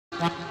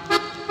Round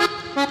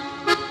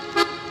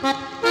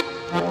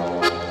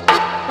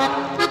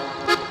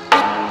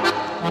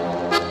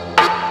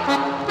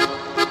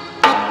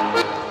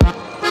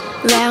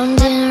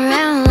and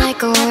round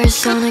like a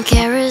horse on a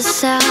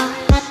carousel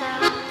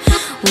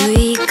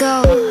we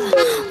go.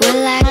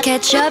 Will I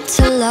catch up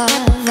to love?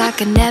 I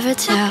can never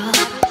tell.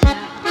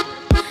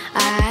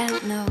 I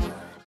don't know.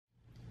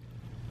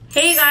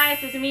 Hey guys,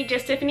 it's me,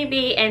 just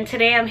TiffanyB, and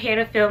today I'm here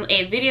to film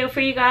a video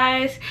for you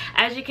guys.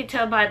 As you can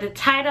tell by the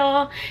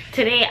title,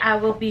 today I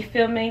will be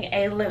filming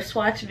a lip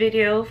swatch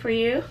video for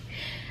you.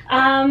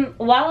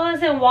 While I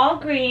was in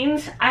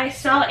Walgreens, I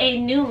saw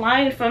a new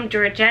line from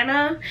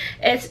Jordana.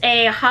 It's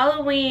a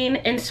Halloween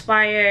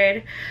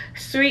inspired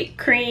sweet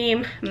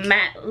cream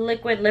matte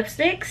liquid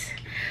lipsticks.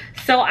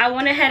 So I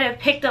went ahead and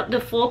picked up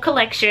the full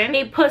collection.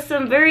 They put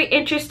some very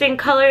interesting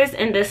colors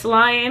in this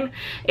line.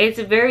 It's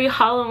very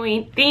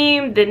Halloween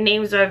themed. The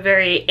names are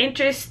very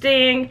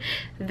interesting.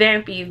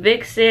 Vampy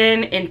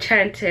Vixen,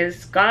 Enchanted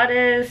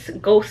Goddess,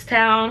 Ghost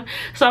Town.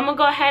 So I'm gonna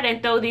go ahead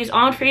and throw these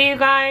on for you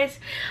guys.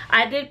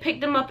 I did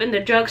pick them up in the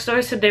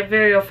drugstore, so they're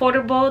very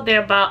affordable.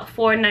 They're about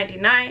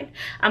 $4.99.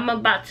 I'm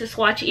about to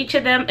swatch each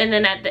of them, and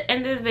then at the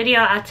end of the video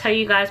I'll tell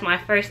you guys my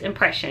first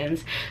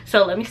impressions.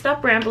 So let me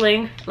stop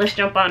rambling. Let's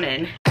jump on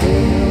in.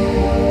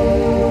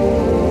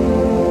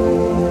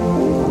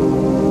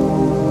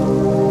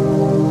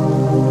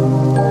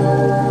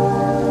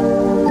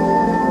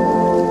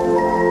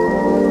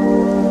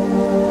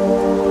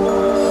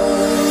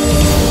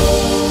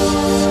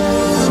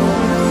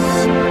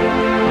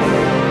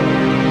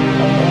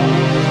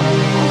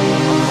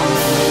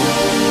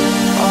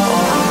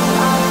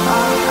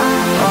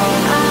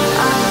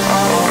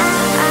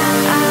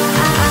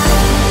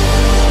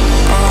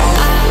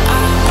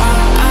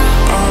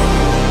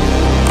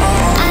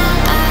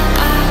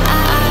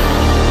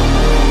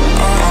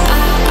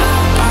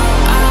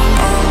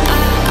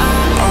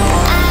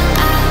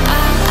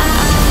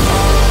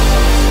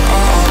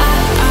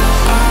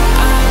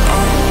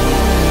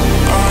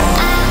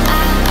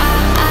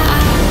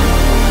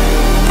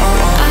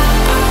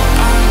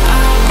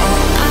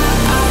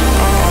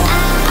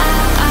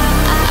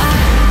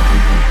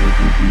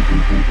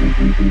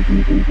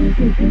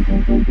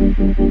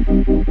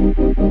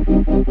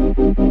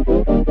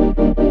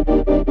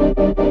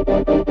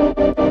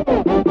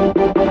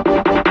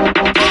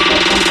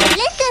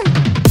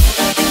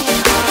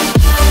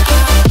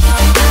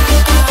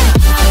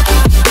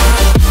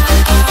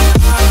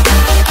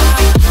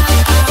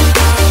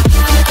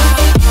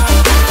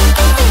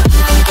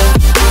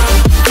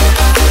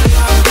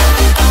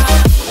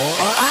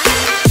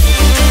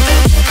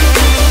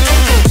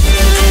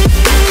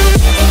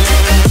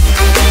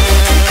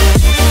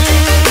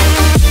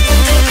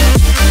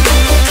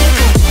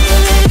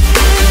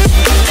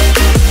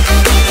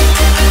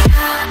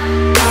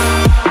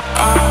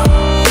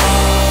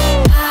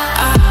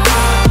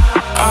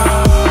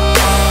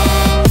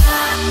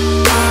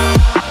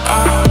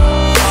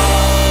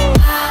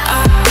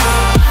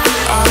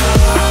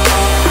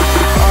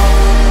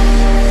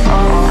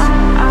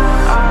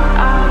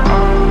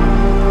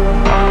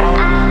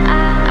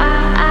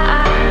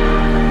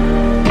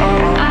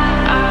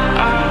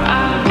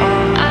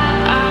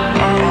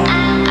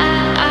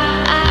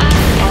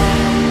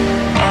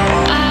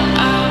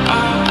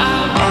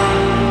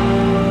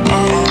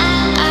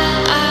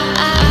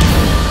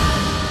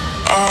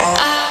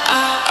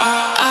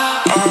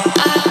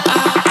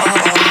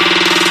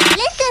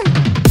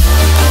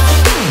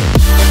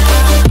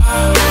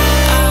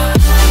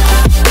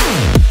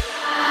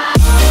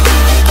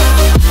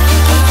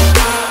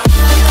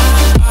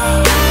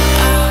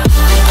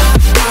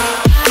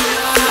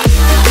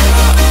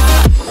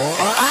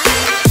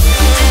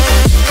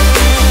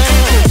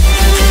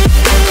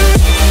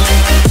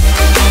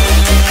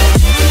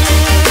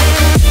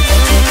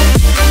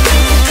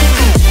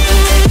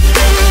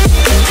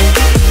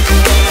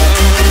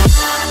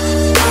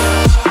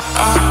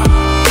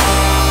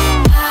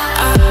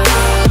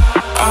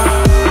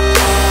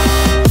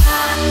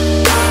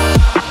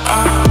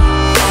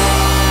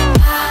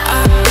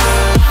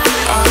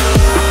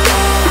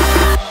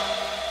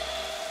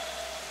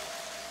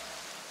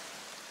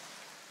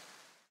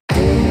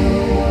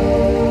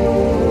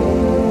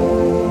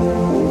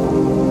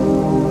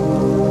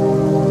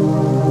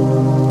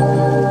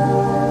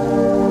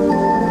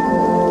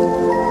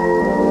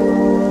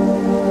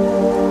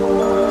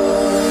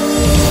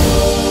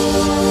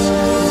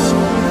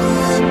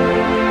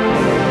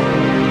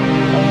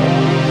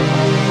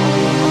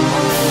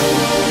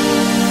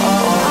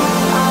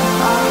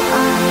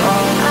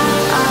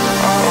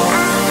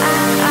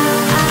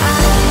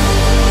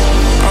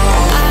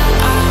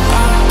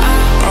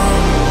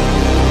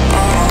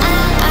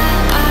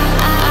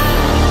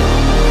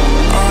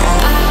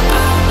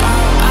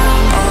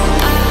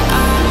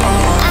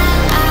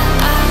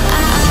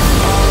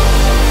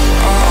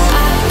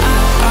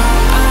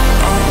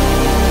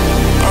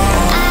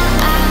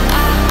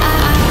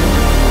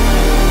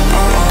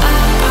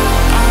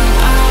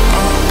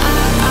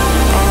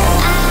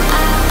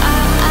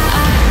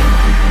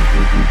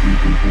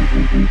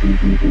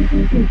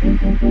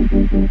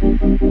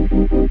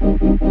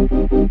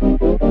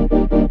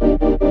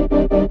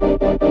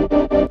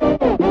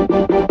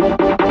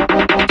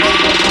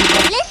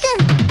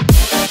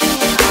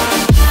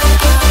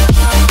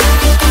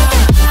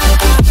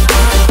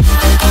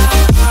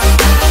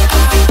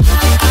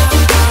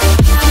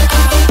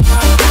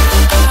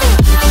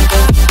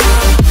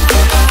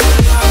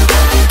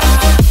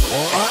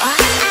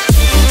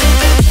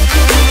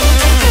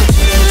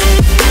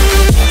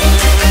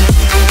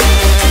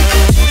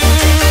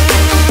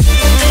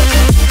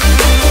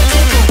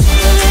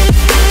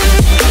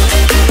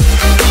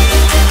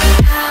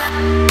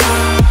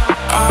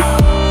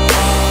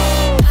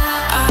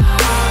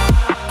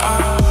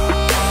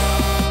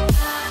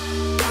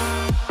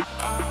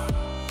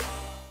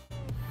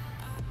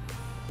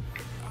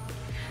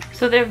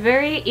 So they're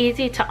very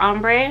easy to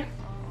ombre.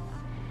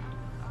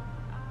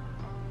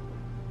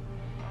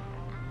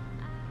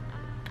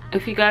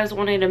 If you guys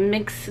wanted to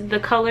mix the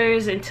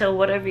colors into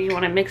whatever you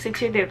want to mix it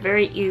to, they're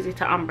very easy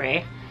to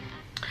ombre.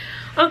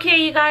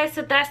 Okay, you guys,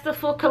 so that's the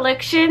full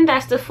collection.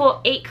 That's the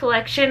full 8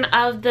 collection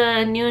of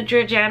the new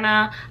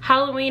Jordana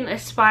Halloween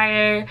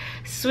Aspire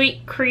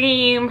Sweet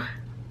Cream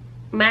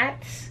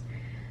Mattes.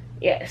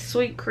 Yeah,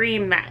 Sweet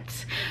Cream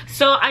Mattes.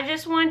 So I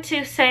just want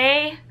to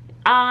say,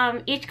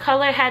 each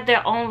color had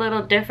their own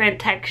little different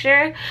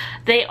texture.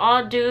 They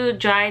all do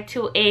dry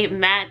to a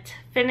matte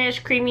finish,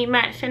 creamy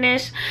matte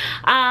finish.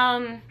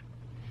 I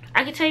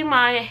can tell you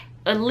my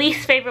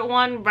least favorite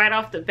one right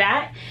off the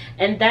bat,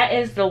 and that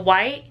is the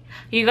white.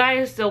 You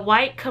guys, the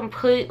white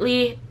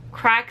completely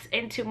cracks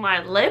into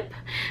my lip.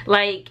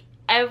 Like,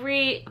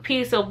 every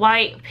piece of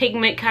white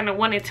pigment kind of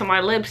went into my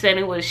lips, and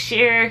it was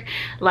sheer.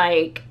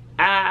 Like,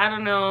 I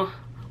don't know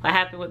what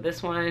happened with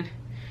this one.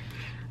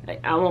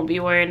 I won't be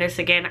wearing this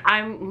again.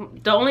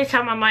 The only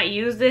time I might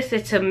use this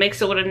is to mix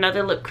it with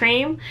another lip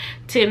cream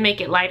to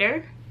make it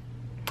lighter.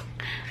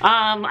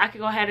 I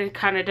could go ahead and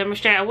kind of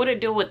demonstrate. I wouldn't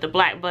do it with the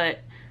black, but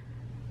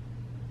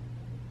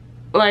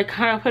like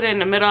kind of put it in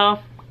the middle,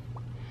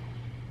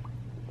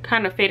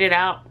 kind of fade it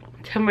out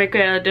to make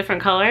it a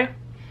different color.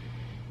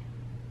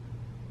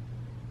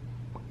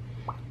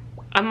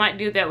 I might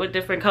do that with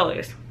different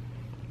colors.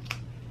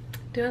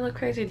 Do I look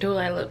crazy? Do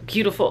I look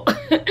beautiful?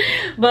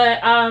 But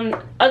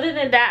other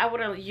than that, I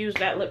wouldn't use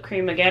that lip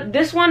cream again.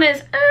 This one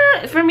is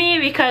for me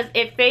because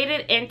it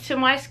faded into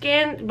my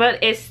skin,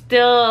 but it's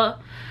still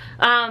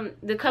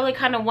the color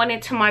kind of went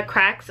into my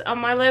cracks on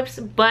my lips,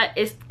 but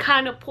it's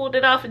kind of pulled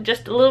it off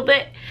just a little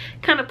bit.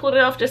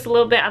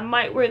 I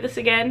might wear this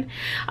again.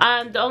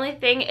 The only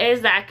thing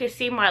is that I could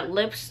see my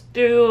lips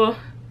through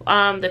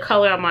the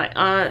color on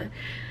my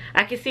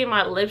I can see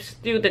my lips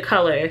through the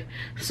color.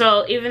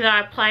 So even though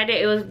I applied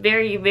it, it was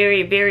very,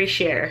 very, very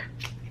sheer.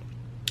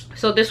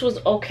 So this was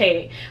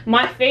okay.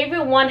 My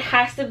favorite one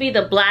has to be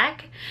the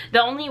black. The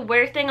only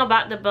weird thing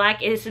about the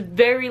black is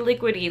very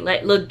liquidy,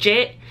 like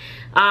legit.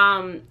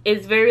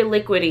 It's very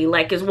liquidy,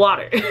 like it's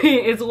water.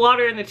 It's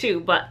water in the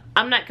tube, but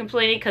I'm not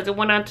complaining because it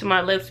went onto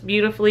my lips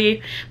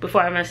beautifully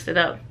before I messed it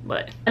up.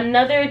 But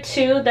another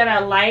two that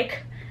I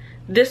like,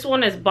 this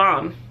one is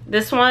bomb.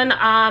 This one,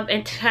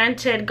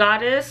 Enchanted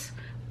Goddess.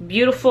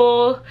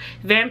 Beautiful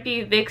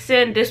Vampy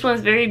Vixen. This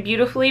one's very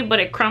beautifully, but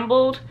it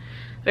crumbled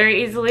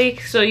very easily,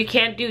 so you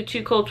can't do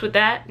 2 coats with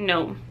that.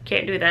 No,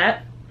 can't do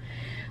that.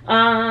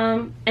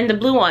 And the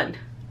blue one,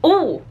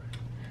 oh,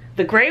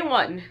 the gray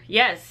one,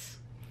 yes.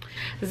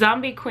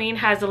 Zombie Queen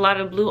has a lot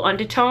of blue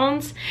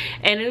undertones,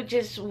 and it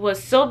just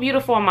was so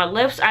beautiful on my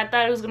lips. I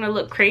thought it was gonna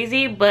look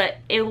crazy, but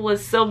it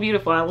was so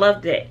beautiful. I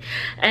loved it.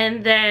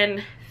 And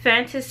then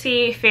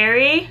Fantasy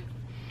Fairy,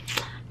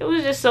 it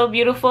was just so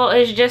beautiful.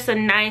 It's just a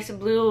nice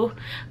blue,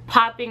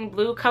 popping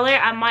blue color.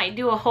 I might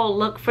do a whole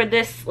look for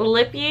this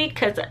lippy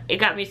because it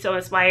got me so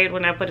inspired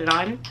when I put it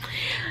on.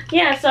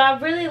 Yeah, so I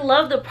really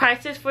love the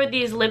prices for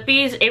these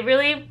lippies. It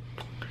really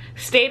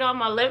stayed on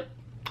my lip.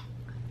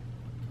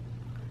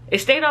 It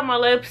stayed on my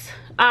lips.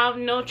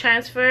 No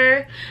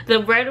transfer.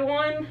 The red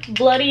one,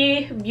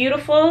 Bloody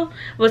Beautiful,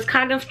 was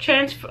kind of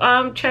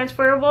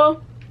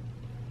transferable.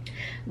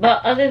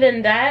 But other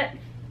than that,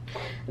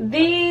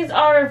 these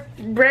are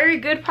very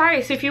good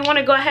price. If you want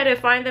to go ahead and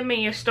find them in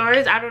your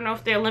stores, I don't know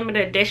if they're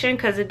limited edition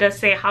because it does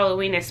say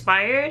Halloween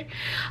inspired.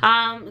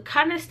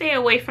 Kind of stay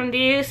away from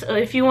these.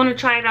 If you want to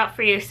try it out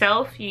for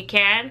yourself, you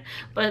can,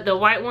 but the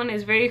white one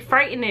is very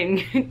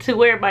frightening to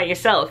wear by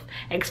yourself.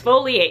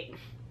 Exfoliate.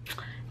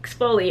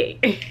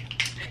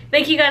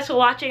 Thank you guys for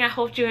watching. I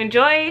hope you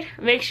enjoyed.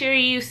 Make sure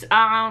you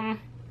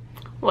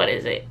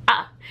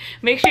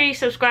make sure you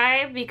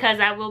subscribe because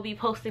I will be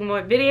posting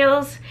more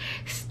videos.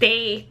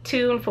 Stay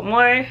tuned for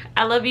more.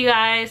 I love you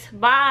guys.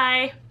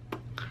 Bye.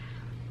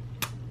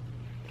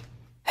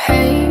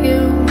 Hey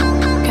you,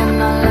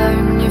 can I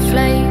learn your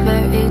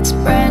flavor? It's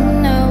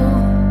brand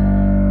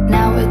new.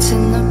 Now it's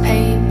in the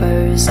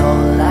papers.